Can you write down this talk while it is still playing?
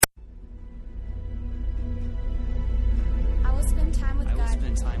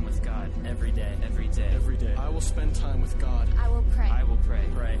spend time with God every day. Every day. Every day. I will spend time with God. I will pray. I will pray.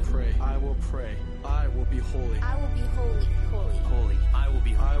 Pray. I will pray. I will be holy. I will be holy. Holy. I will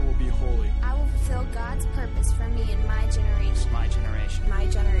be I will be holy. I will fulfill God's purpose for me in my generation. my generation. My I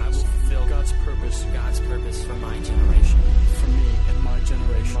will generation. fulfill God's purpose God's purpose for my generation. for me and my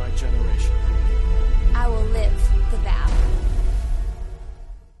generation. My generation. I will live the vow.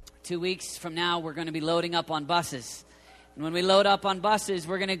 2 weeks from now, we're going to be loading up on buses. And when we load up on buses,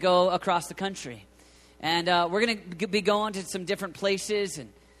 we're going to go across the country. And we're going to be going to some different places.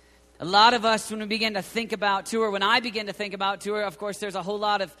 And a lot of us, when we begin to think about tour, when I begin to think about tour, of course, there's a whole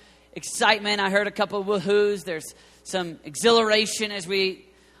lot of excitement. I heard a couple of woohoos. There's some exhilaration as we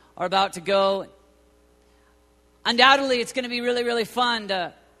are about to go. Undoubtedly, it's going to be really, really fun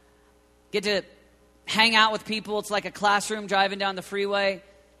to get to hang out with people. It's like a classroom driving down the freeway.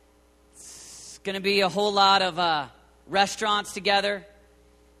 It's going to be a whole lot of restaurants together.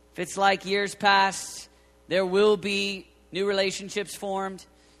 If it's like years past, there will be new relationships formed.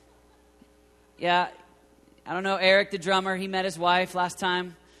 Yeah, I don't know, Eric, the drummer, he met his wife last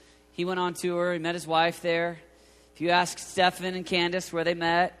time he went on tour. He met his wife there. If you ask Stephen and Candace where they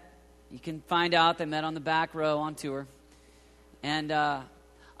met, you can find out they met on the back row on tour. And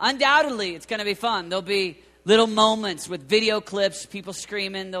undoubtedly, it's going to be fun. There'll be little moments with video clips, people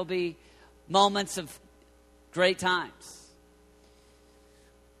screaming. There'll be moments of great times.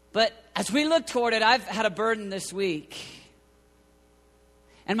 But as we look toward it, I've had a burden this week.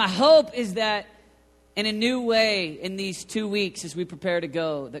 And my hope is that in a new way in these 2 weeks as we prepare to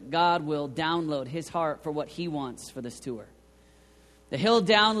go, that God will download his heart for what he wants for this tour. That he'll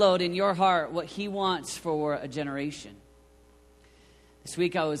download in your heart what he wants for a generation. This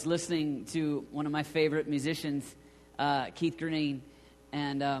week I was listening to one of my favorite musicians, Keith Green,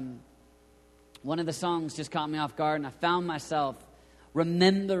 and one of the songs just caught me off guard, and I found myself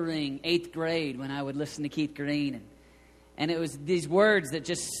remembering 8th grade when I would listen to Keith Green, and it was these words that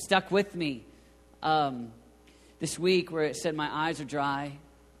just stuck with me this week, where it said, "My eyes are dry,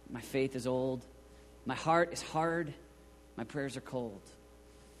 my faith is old, my heart is hard, my prayers are cold."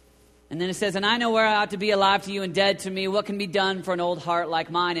 And then it says, "And I know where I ought to be, alive to you and dead to me. What can be done for an old heart like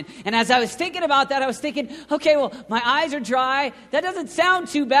mine?" And as I was thinking about that, I was thinking, okay, well, my eyes are dry. That doesn't sound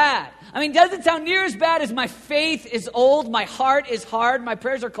too bad. I mean, doesn't sound near as bad as my faith is old, my heart is hard, my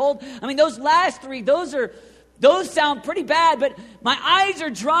prayers are cold. I mean, those last three, those sound pretty bad, but my eyes are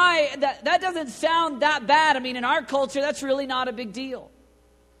dry. That doesn't sound that bad. I mean, in our culture, that's really not a big deal.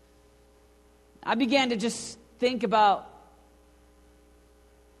 I began to just think about,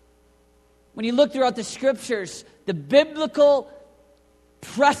 when you look throughout the scriptures, the biblical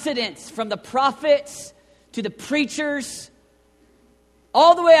precedents from the prophets to the preachers,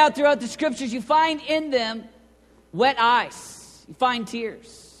 all the way out throughout the scriptures, you find in them wet eyes. You find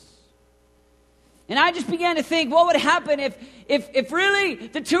tears. And I just began to think, what would happen if really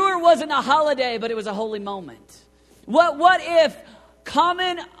the tour wasn't a holiday, but it was a holy moment? What if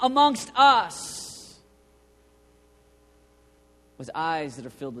common amongst us was eyes that are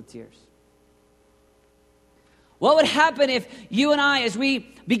filled with tears? What would happen if you and I, as we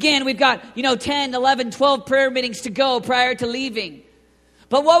begin, we've got, 10, 11, 12 prayer meetings to go prior to leaving.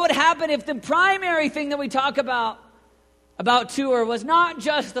 But what would happen if the primary thing that we talk about tour was not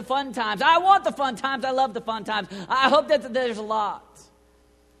just the fun times? I want the fun times. I love the fun times. I hope that there's a lot.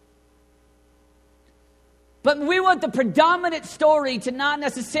 But we want the predominant story to not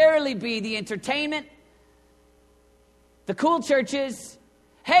necessarily be the entertainment, the cool churches.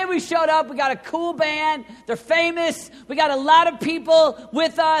 Hey, we showed up. We got a cool band. They're famous. We got a lot of people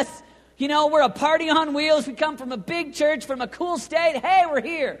with us. We're a party on wheels. We come from a big church, from a cool state. Hey, we're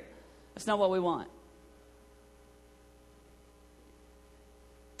here. That's not what we want.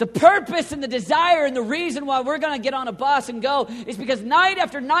 The purpose and the desire and the reason why we're going to get on a bus and go is because night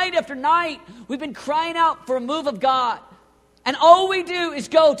after night after night, we've been crying out for a move of God. And all we do is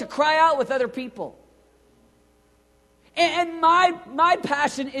go to cry out with other people. And my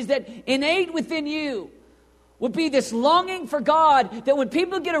passion is that innate within you would be this longing for God, that when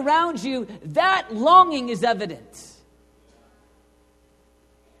people get around you, that longing is evident.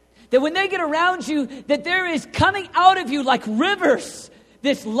 That when they get around you, that there is coming out of you like rivers,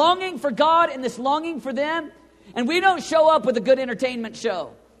 this longing for God and this longing for them. And we don't show up with a good entertainment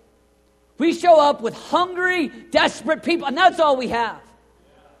show. We show up with hungry, desperate people, and that's all we have.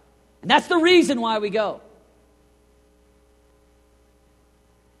 And that's the reason why we go.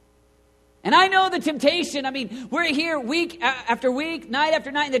 And I know the temptation, we're here week after week, night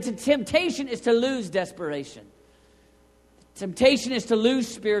after night, and the temptation is to lose desperation. The temptation is to lose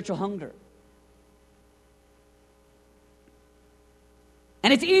spiritual hunger.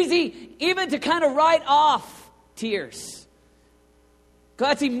 And it's easy even to kind of write off tears.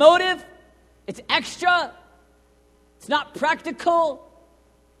 Because that's emotive. It's extra. It's not practical.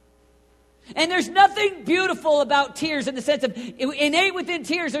 And there's nothing beautiful about tears in the sense of innate within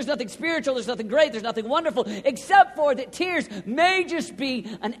tears. There's nothing spiritual. There's nothing great. There's nothing wonderful. Except for that tears may just be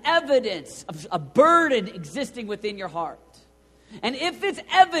an evidence of a burden existing within your heart. And if it's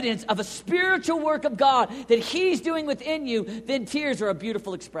evidence of a spiritual work of God that He's doing within you, then tears are a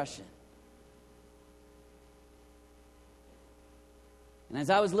beautiful expression. And as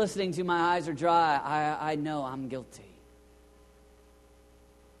I was listening to My Eyes Are Dry, I know I'm guilty.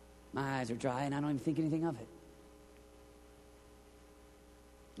 My eyes are dry and I don't even think anything of it.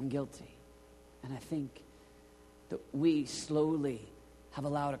 I'm guilty. And I think that we slowly have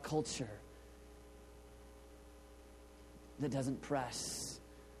allowed a culture that doesn't press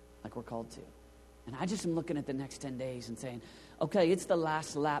like we're called to. And I just am looking at the next 10 days and saying, okay, it's the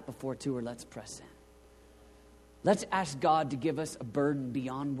last lap before tour, let's press in. Let's ask God to give us a burden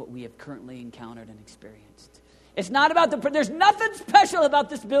beyond what we have currently encountered and experienced. It's not about there's nothing special about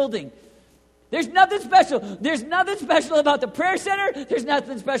this building. There's nothing special. There's nothing special about the prayer center. There's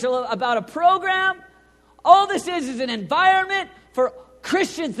nothing special about a program. All this is an environment for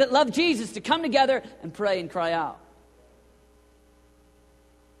Christians that love Jesus to come together and pray and cry out.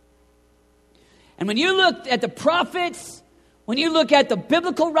 And when you look at the prophets, when you look at the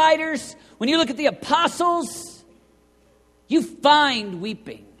biblical writers, when you look at the apostles, you find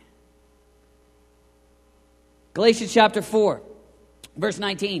weeping. Galatians chapter 4, verse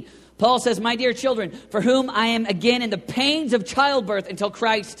 19. Paul says, my dear children, for whom I am again in the pains of childbirth until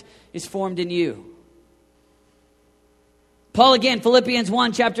Christ is formed in you. Paul again, Philippians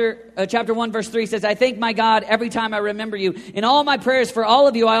 1, chapter 1, verse 3 says, I thank my God every time I remember you. In all my prayers for all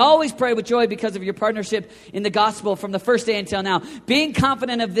of you, I always pray with joy because of your partnership in the gospel from the first day until now. Being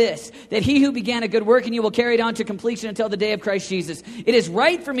confident of this, that he who began a good work in you will carry it on to completion until the day of Christ Jesus. It is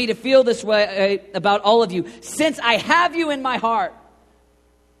right for me to feel this way about all of you, since I have you in my heart.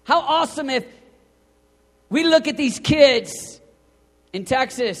 How awesome if we look at these kids in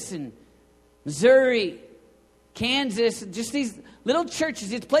Texas and Missouri, Kansas, just these little churches,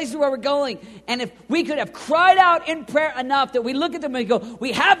 these places where we're going. And if we could have cried out in prayer enough that we look at them and go,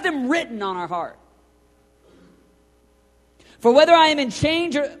 we have them written on our heart. For whether I am in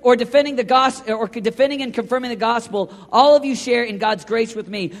change or defending the gospel or defending and confirming the gospel, all of you share in God's grace with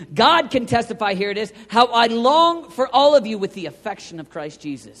me. God can testify, here it is, how I long for all of you with the affection of Christ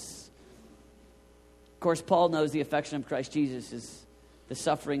Jesus. Of course, Paul knows the affection of Christ Jesus is the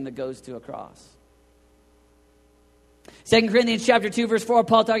suffering that goes to a cross. 2 Corinthians chapter 2, verse 4,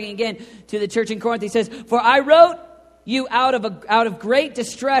 Paul talking again to the church in Corinth. He says, for I wrote you out of great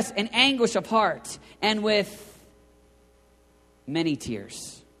distress and anguish of heart, and with many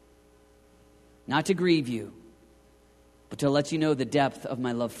tears, not to grieve you, but to let you know the depth of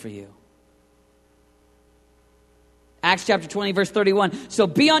my love for you. Acts chapter 20, verse 31. So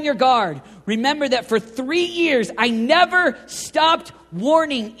be on your guard. Remember that for 3 years I never stopped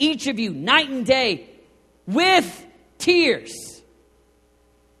warning each of you night and day with tears.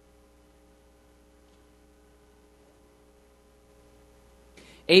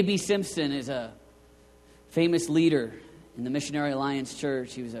 A.B. Simpson is a famous leader in the Missionary Alliance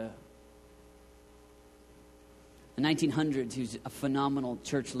Church. He was in the 1900s, he was a phenomenal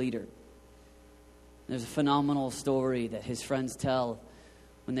church leader. There's a phenomenal story that his friends tell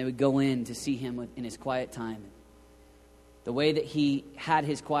when they would go in to see him in his quiet time. The way that he had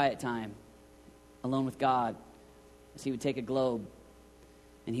his quiet time alone with God is he would take a globe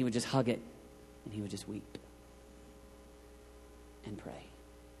and he would just hug it and he would just weep and pray.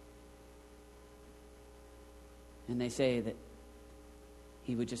 And they say that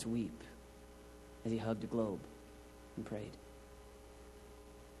he would just weep as he hugged a globe and prayed.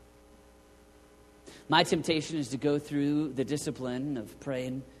 My temptation is to go through the discipline of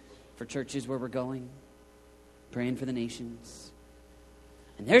praying for churches where we're going, praying for the nations.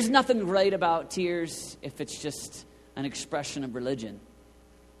 And there's nothing great about tears if it's just an expression of religion.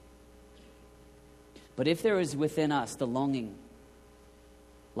 But if there is within us the longing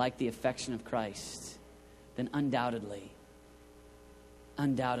like the affection of Christ, then undoubtedly,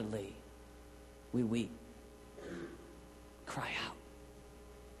 we weep, cry out,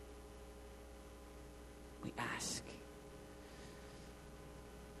 we ask.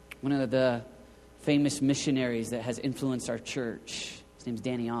 One of the famous missionaries that has influenced our church, his name's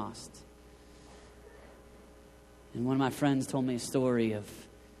Danny Ost. And one of my friends told me a story of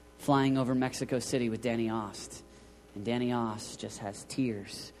flying over Mexico City with Danny Ost. And Danny Ost just has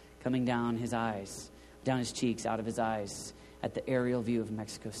tears coming down his eyes, down his cheeks, out of his eyes, at the aerial view of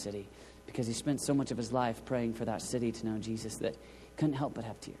Mexico City because he spent so much of his life praying for that city to know Jesus that he couldn't help but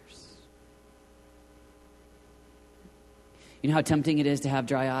have tears. You know how tempting it is to have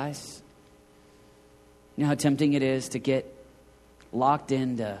dry eyes? You know how tempting it is to get locked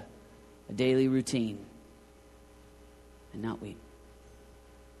into a daily routine and not weep?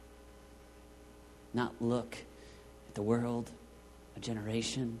 Not look at the world, a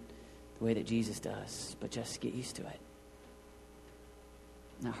generation, the way that Jesus does, but just get used to it.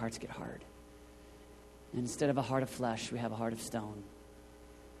 And our hearts get hard. And instead of a heart of flesh, we have a heart of stone.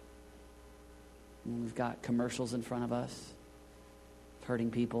 And we've got commercials in front of us,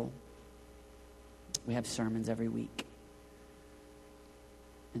 hurting people. We have sermons every week.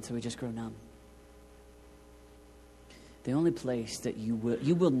 And so we just grow numb. The only place that you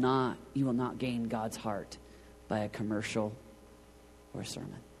will not gain God's heart by a commercial or a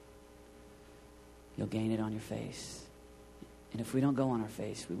sermon. You'll gain it on your face. And if we don't go on our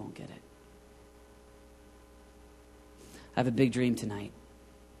face, we won't get it. I have a big dream tonight.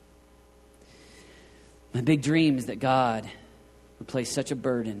 My big dream is that God would place such a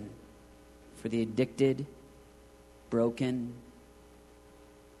burden for the addicted, broken,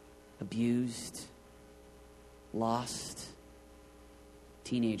 abused, lost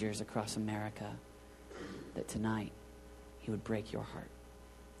teenagers across America that tonight he would break your heart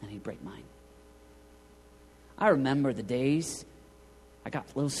and he'd break mine. I remember the days, I got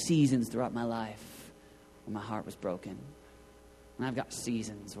little seasons throughout my life where my heart was broken. And I've got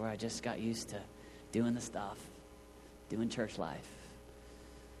seasons where I just got used to doing the stuff, doing church life.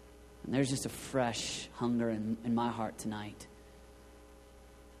 And there's just a fresh hunger in my heart tonight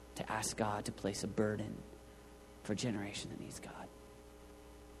to ask God to place a burden for a generation that needs God.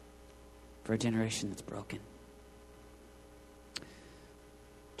 For a generation that's broken.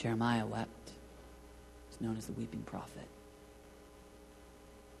 Jeremiah wept. He's known as the weeping prophet.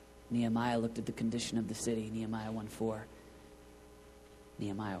 Nehemiah looked at the condition of the city. Nehemiah 1:4.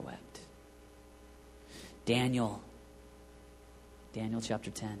 Nehemiah wept. Daniel chapter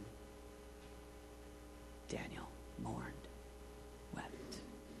 10. Daniel mourned, wept.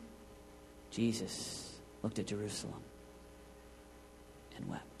 Jesus looked at Jerusalem and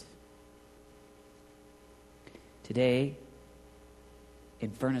wept. Today,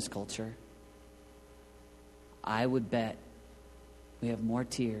 in furnace culture, I would bet we have more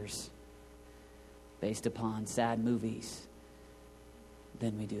tears based upon sad movies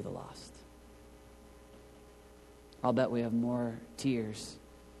than we do the lost. I'll bet we have more tears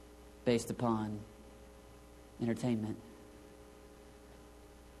based upon entertainment,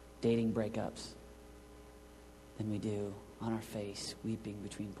 dating breakups, than we do on our face, weeping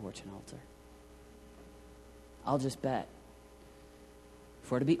between porch and altar. I'll just bet,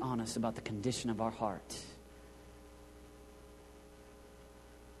 if we're to be honest about the condition of our heart,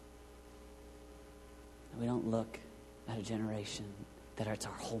 we don't look at a generation that it's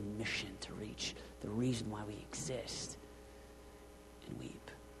our whole mission to reach, the reason why we exist, and weep,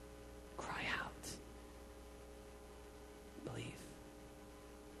 cry out, believe.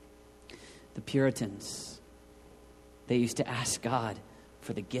 The Puritans, they used to ask God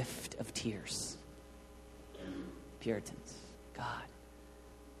for the gift of tears. Puritans, God,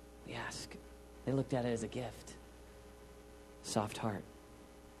 we ask. They looked at it as a gift. Soft heart.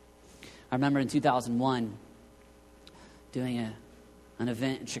 I remember in 2001 doing an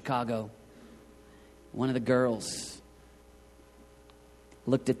event in Chicago. One of the girls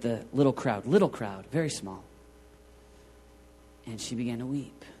looked at the little crowd, very small, and she began to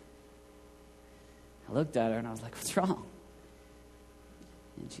weep. I looked at her and I was like, what's wrong?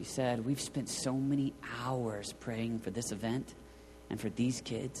 And she said, we've spent so many hours praying for this event and for these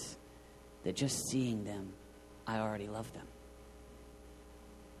kids that just seeing them, I already love them.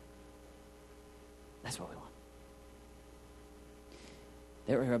 That's what we want.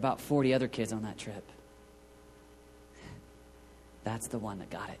 There were about 40 other kids on that trip. That's the one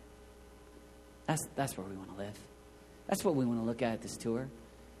that got it. That's where we want to live. That's what we want to look at this tour.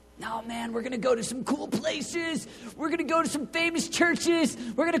 No, man, we're going to go to some cool places. We're going to go to some famous churches.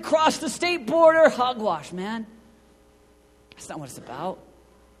 We're going to cross the state border. Hogwash, man. That's not what it's about.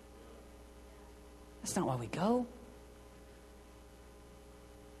 That's not why we go.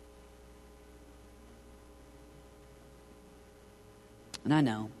 And I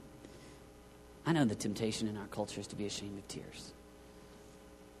know the temptation in our culture is to be ashamed of tears.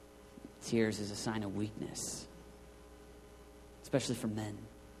 Tears is a sign of weakness, especially for men.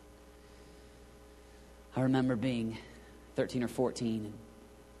 I remember being 13 or 14 and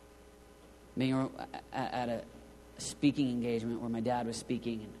being at a speaking engagement where my dad was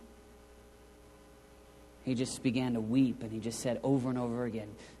speaking. And he just began to weep, and he just said over and over again,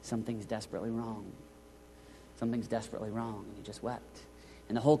 something's desperately wrong. Something's desperately wrong. And he just wept.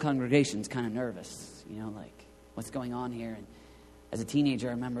 And the whole congregation's kind of nervous, like, what's going on here? And as a teenager,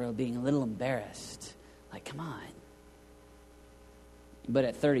 I remember being a little embarrassed. Like, come on. But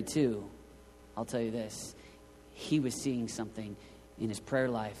at 32, I'll tell you this, he was seeing something in his prayer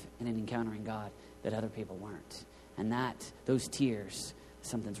life and in encountering God that other people weren't. And those tears,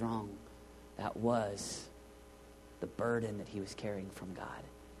 something's wrong, that was the burden that he was carrying from God.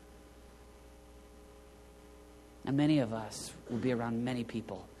 And many of us will be around many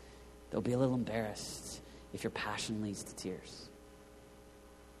people. They'll be a little embarrassed if your passion leads to tears.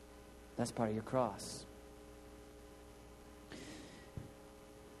 That's part of your cross.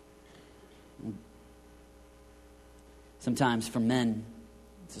 Sometimes for men,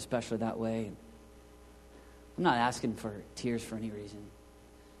 it's especially that way. I'm not asking for tears for any reason.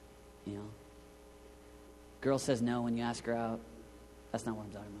 Girl says no when you ask her out. That's not what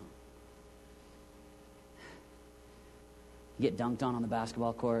I'm talking about. You get dunked on the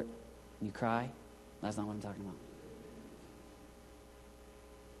basketball court and you cry. That's not what I'm talking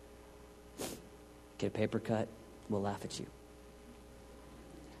about. Get a paper cut. We'll laugh at you.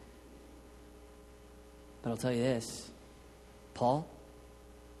 But I'll tell you this. Paul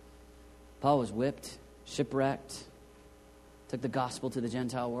was whipped, shipwrecked, took the gospel to the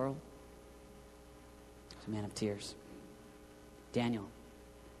Gentile world. He's a man of tears. Daniel,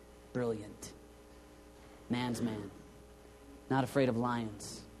 brilliant. Man's man. Not afraid of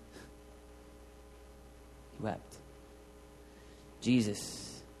lions. He wept.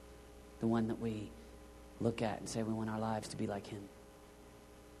 Jesus, the one that we look at and say we want our lives to be like him,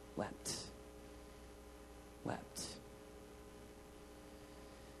 wept. Wept.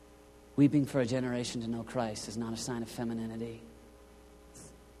 Weeping for a generation to know Christ is not a sign of femininity. It's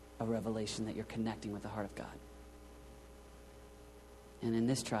a revelation that you're connecting with the heart of God. And in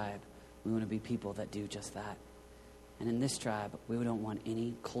this tribe, we want to be people that do just that. And in this tribe, we don't want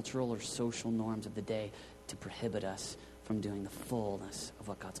any cultural or social norms of the day to prohibit us from doing the fullness of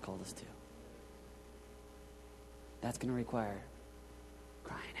what God's called us to. That's going to require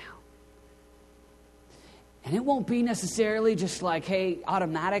crying out. And it won't be necessarily just like, hey,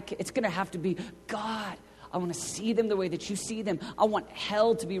 automatic. It's going to have to be, God, I want to see them the way that you see them. I want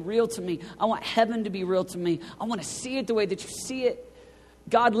hell to be real to me. I want heaven to be real to me. I want to see it the way that you see it.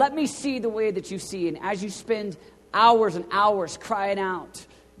 God, let me see the way that you see it. And as you spend hours and hours crying out,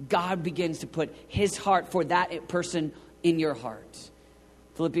 God begins to put his heart for that person in your heart.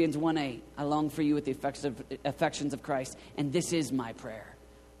 Philippians 1:8, I long for you with the affections of Christ, and this is my prayer.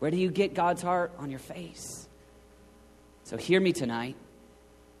 Where do you get God's heart? On your face. So hear me tonight.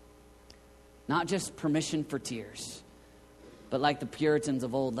 Not just permission for tears, but like the Puritans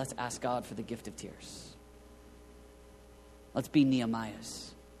of old, let's ask God for the gift of tears. Let's be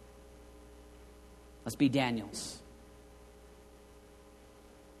Nehemiahs. Let's be Daniels.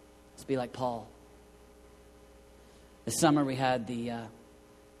 Let's be like Paul. This summer we had the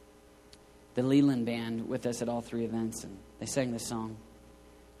Leland Band with us at all three events, and they sang this song.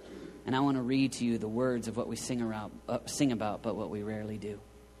 And I want to read to you the words of what we sing about, but what we rarely do.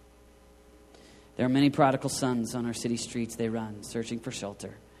 There are many prodigal sons on our city streets. They run, searching for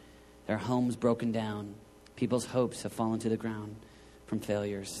shelter. Their homes broken down. People's hopes have fallen to the ground from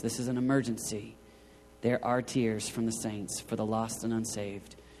failures. This is an emergency. There are tears from the saints for the lost and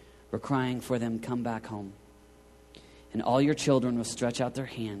unsaved. We're crying for them, come back home. And all your children will stretch out their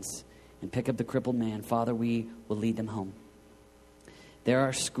hands and pick up the crippled man. Father, we will lead them home. There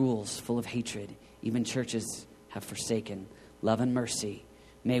are schools full of hatred. Even churches have forsaken love and mercy.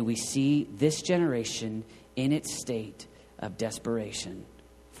 May we see this generation in its state of desperation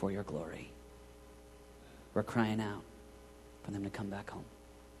for your glory. We're crying out for them to come back home.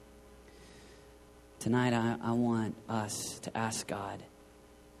 Tonight, I want us to ask God.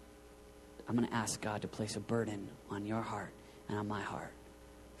 I'm going to ask God to place a burden on your heart and on my heart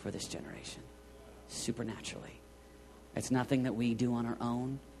for this generation, supernaturally. It's nothing that we do on our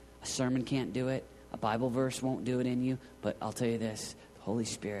own. A sermon can't do it. A Bible verse won't do it in you. But I'll tell you this, the Holy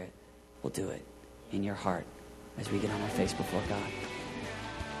Spirit will do it in your heart as we get on our face before God.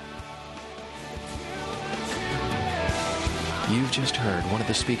 You've just heard one of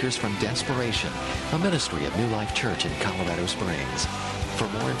the speakers from Desperation, a ministry of New Life Church in Colorado Springs. For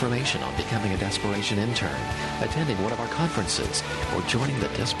more information on becoming a Desperation intern, attending one of our conferences, or joining the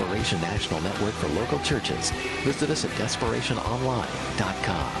Desperation National Network for local churches, visit us at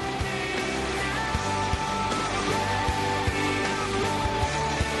desperationonline.com.